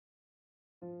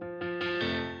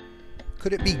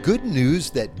Could it be good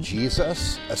news that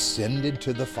Jesus ascended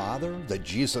to the Father, that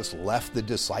Jesus left the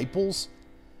disciples?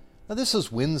 Now, this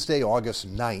is Wednesday,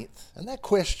 August 9th, and that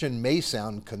question may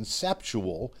sound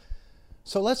conceptual,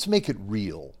 so let's make it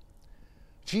real.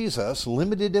 Jesus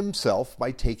limited himself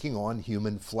by taking on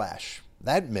human flesh.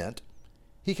 That meant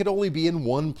he could only be in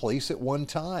one place at one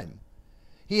time.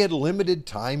 He had limited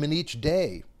time in each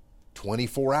day,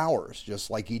 24 hours, just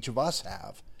like each of us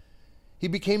have. He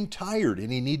became tired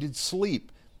and he needed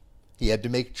sleep. He had to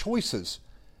make choices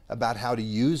about how to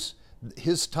use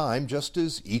his time just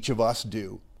as each of us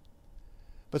do.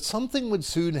 But something would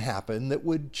soon happen that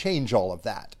would change all of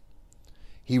that.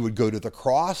 He would go to the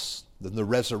cross, then the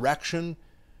resurrection,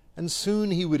 and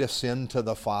soon he would ascend to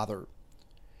the Father.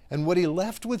 And what he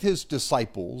left with his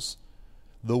disciples,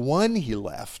 the one he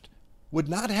left, would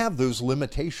not have those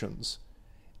limitations.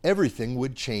 Everything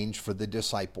would change for the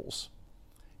disciples.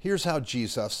 Here's how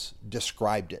Jesus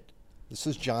described it. This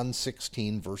is John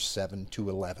 16, verse 7 to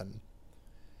 11.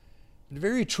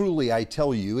 Very truly I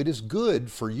tell you, it is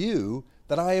good for you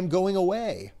that I am going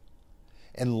away.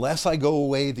 Unless I go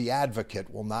away, the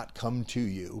advocate will not come to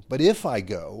you. But if I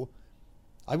go,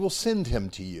 I will send him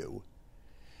to you.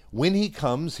 When he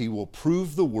comes, he will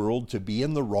prove the world to be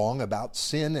in the wrong about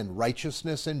sin and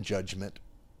righteousness and judgment.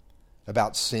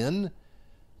 About sin,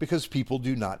 because people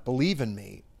do not believe in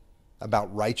me.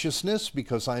 About righteousness,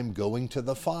 because I am going to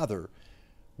the Father,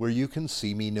 where you can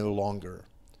see me no longer.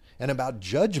 And about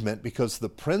judgment, because the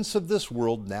prince of this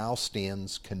world now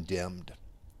stands condemned.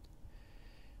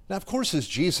 Now, of course, as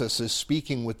Jesus is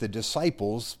speaking with the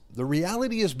disciples, the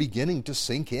reality is beginning to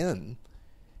sink in.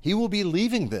 He will be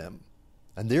leaving them,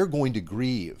 and they're going to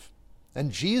grieve.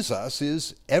 And Jesus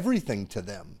is everything to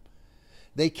them.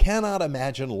 They cannot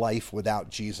imagine life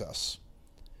without Jesus.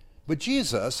 But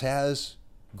Jesus has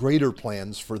greater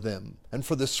plans for them and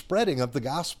for the spreading of the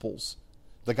gospel.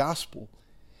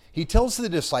 He tells the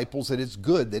disciples that it's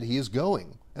good that he is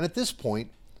going. And at this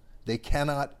point, they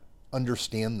cannot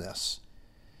understand this.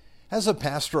 As a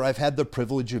pastor, I've had the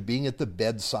privilege of being at the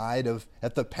bedside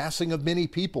at the passing of many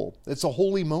people. It's a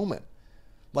holy moment,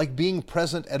 like being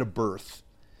present at a birth.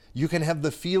 You can have the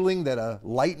feeling that a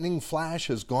lightning flash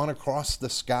has gone across the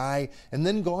sky and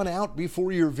then gone out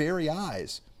before your very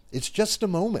eyes. It's just a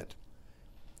moment.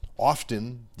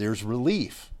 Often there's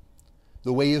relief.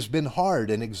 The way has been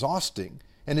hard and exhausting,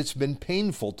 and it's been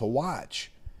painful to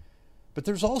watch. But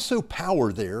there's also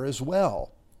power there as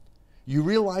well. You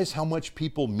realize how much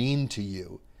people mean to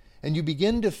you, and you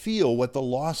begin to feel what the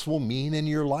loss will mean in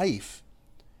your life.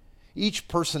 Each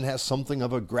person has something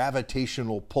of a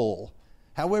gravitational pull,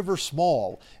 however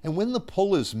small, and when the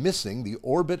pull is missing, the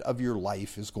orbit of your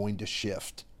life is going to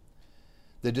shift.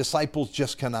 The disciples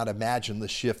just cannot imagine the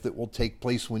shift that will take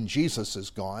place when Jesus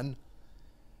is gone.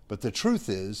 But the truth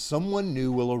is, someone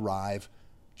new will arrive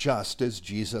just as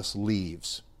Jesus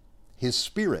leaves. His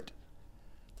Spirit.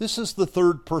 This is the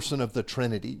third person of the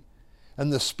Trinity,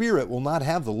 and the Spirit will not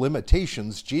have the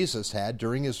limitations Jesus had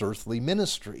during his earthly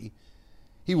ministry.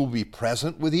 He will be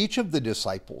present with each of the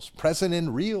disciples, present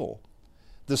and real.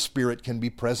 The Spirit can be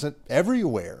present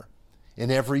everywhere, in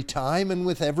every time and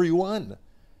with everyone.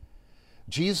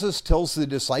 Jesus tells the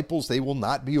disciples they will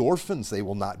not be orphans, they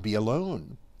will not be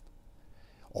alone.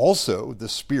 Also, the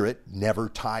Spirit never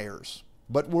tires,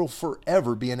 but will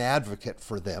forever be an advocate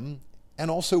for them and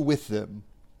also with them.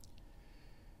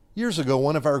 Years ago,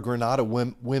 one of our Granada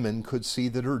women could see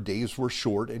that her days were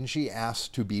short, and she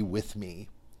asked to be with me.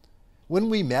 When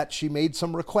we met, she made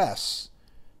some requests.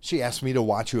 She asked me to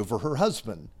watch over her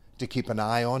husband, to keep an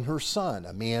eye on her son,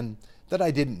 a man that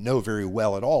I didn't know very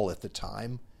well at all at the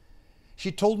time.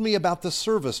 She told me about the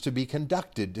service to be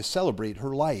conducted to celebrate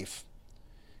her life.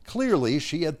 Clearly,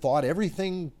 she had thought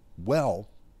everything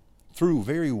through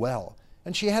very well,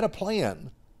 and she had a plan.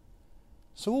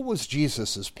 So what was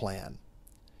Jesus' plan?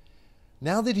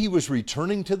 Now that he was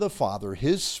returning to the Father,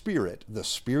 his Spirit, the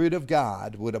Spirit of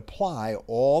God, would apply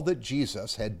all that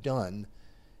Jesus had done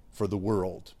for the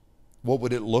world. What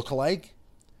would it look like?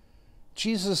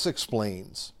 Jesus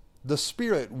explains. The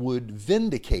Spirit would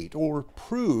vindicate or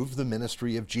prove the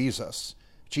ministry of Jesus.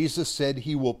 Jesus said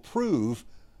he will prove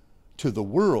to the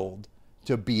world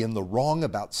to be in the wrong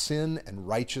about sin and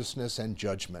righteousness and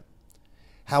judgment.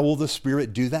 How will the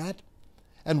Spirit do that?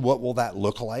 And what will that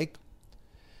look like?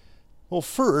 Well,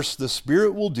 first, the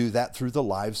Spirit will do that through the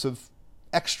lives of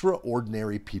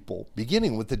extraordinary people,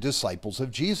 beginning with the disciples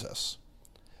of Jesus.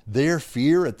 Their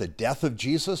fear at the death of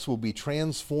Jesus will be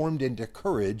transformed into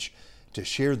courage to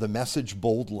share the message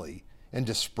boldly and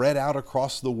to spread out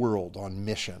across the world on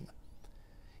mission.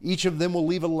 Each of them will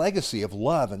leave a legacy of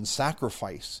love and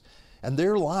sacrifice, and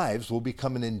their lives will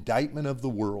become an indictment of the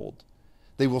world.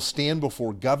 They will stand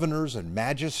before governors and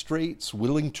magistrates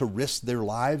willing to risk their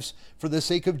lives for the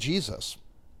sake of Jesus.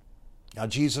 Now,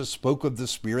 Jesus spoke of the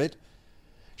Spirit,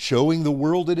 showing the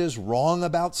world it is wrong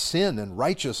about sin and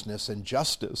righteousness and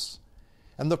justice.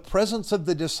 And the presence of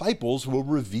the disciples will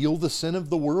reveal the sin of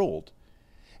the world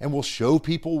and will show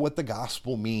people what the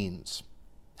gospel means.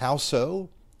 How so?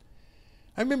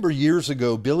 I remember years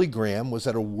ago, Billy Graham was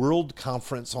at a world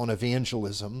conference on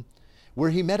evangelism where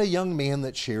he met a young man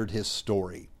that shared his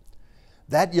story.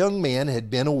 That young man had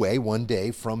been away one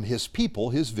day from his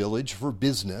people, his village, for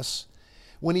business,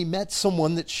 when he met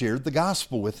someone that shared the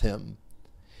gospel with him.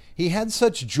 He had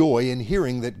such joy in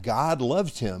hearing that God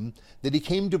loved him that he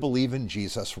came to believe in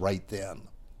Jesus right then.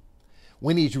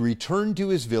 When he returned to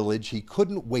his village, he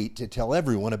couldn't wait to tell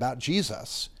everyone about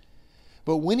Jesus.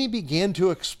 But when he began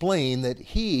to explain that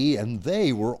he and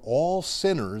they were all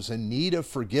sinners in need of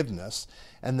forgiveness,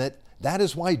 and that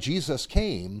is why Jesus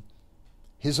came,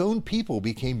 his own people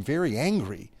became very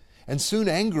angry, and soon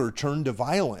anger turned to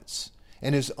violence,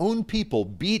 and his own people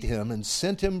beat him and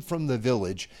sent him from the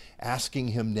village, asking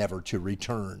him never to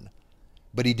return.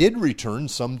 But he did return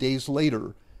some days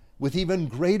later, with even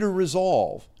greater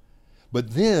resolve.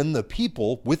 But then the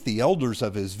people, with the elders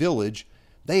of his village,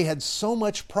 they had so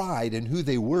much pride in who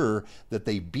they were that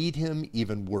they beat him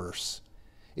even worse.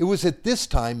 It was at this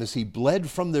time, as he bled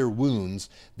from their wounds,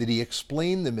 that he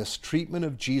explained the mistreatment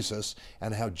of Jesus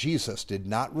and how Jesus did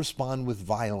not respond with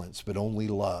violence, but only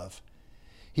love.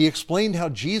 He explained how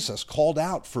Jesus called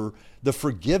out for the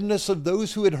forgiveness of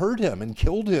those who had hurt him and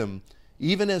killed him,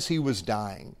 even as he was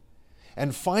dying.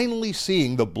 And finally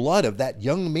seeing the blood of that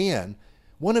young man,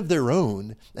 one of their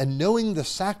own, and knowing the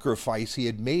sacrifice he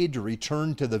had made to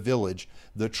return to the village,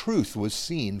 the truth was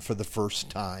seen for the first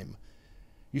time.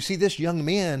 You see, this young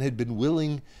man had been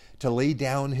willing to lay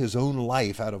down his own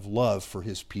life out of love for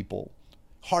his people.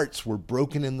 Hearts were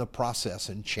broken in the process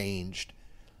and changed.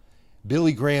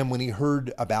 Billy Graham, when he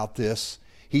heard about this,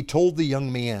 he told the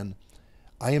young man,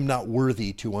 "I am not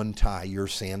worthy to untie your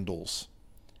sandals."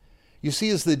 You see,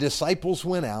 as the disciples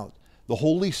went out, the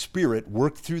Holy Spirit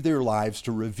worked through their lives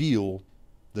to reveal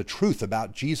the truth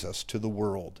about Jesus to the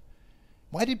world.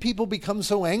 Why did people become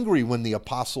so angry when the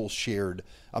apostles shared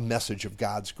a message of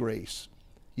God's grace?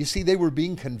 You see, they were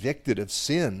being convicted of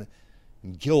sin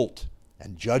and guilt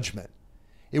and judgment.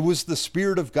 It was the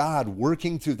Spirit of God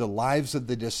working through the lives of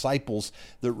the disciples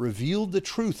that revealed the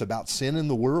truth about sin in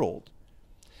the world.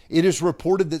 It is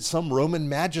reported that some Roman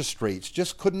magistrates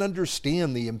just couldn't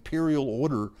understand the imperial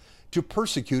order to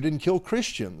persecute and kill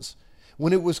Christians,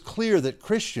 when it was clear that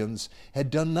Christians had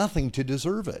done nothing to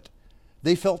deserve it.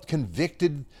 They felt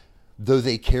convicted, though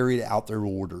they carried out their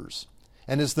orders.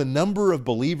 And as the number of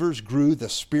believers grew, the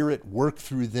Spirit worked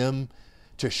through them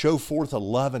to show forth a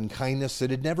love and kindness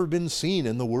that had never been seen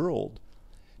in the world.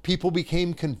 People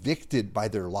became convicted by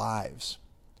their lives.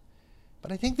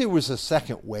 But I think there was a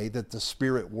second way that the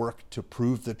Spirit worked to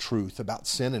prove the truth about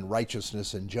sin and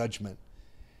righteousness and judgment.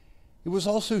 It was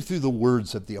also through the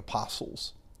words of the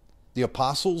apostles. The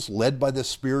apostles, led by the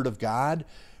Spirit of God,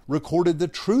 recorded the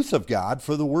truth of God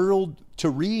for the world to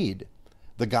read.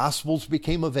 The Gospels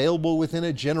became available within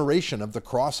a generation of the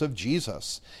cross of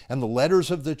Jesus, and the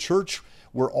letters of the church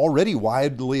were already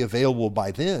widely available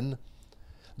by then.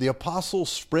 The apostles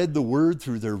spread the word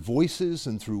through their voices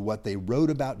and through what they wrote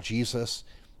about Jesus,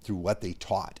 through what they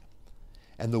taught.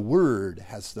 And the word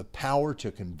has the power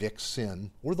to convict sin,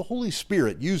 or the Holy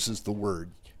Spirit uses the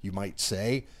word, you might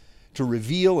say, to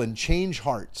reveal and change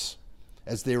hearts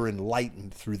as they are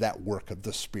enlightened through that work of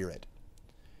the Spirit.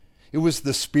 It was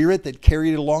the Spirit that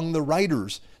carried along the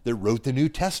writers that wrote the New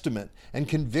Testament and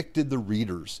convicted the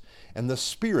readers. And the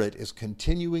Spirit is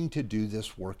continuing to do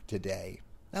this work today.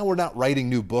 Now, we're not writing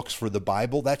new books for the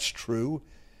Bible, that's true.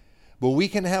 But we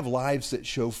can have lives that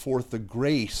show forth the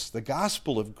grace, the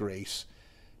gospel of grace,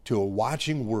 to a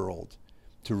watching world,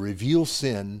 to reveal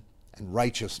sin and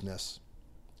righteousness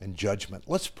and judgment.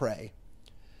 Let's pray.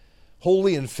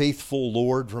 Holy and faithful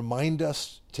Lord, remind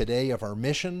us today of our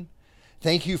mission.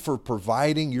 Thank you for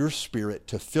providing your Spirit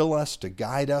to fill us, to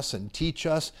guide us and teach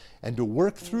us, and to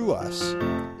work through us.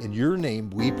 In your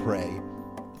name we pray.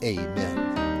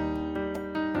 Amen.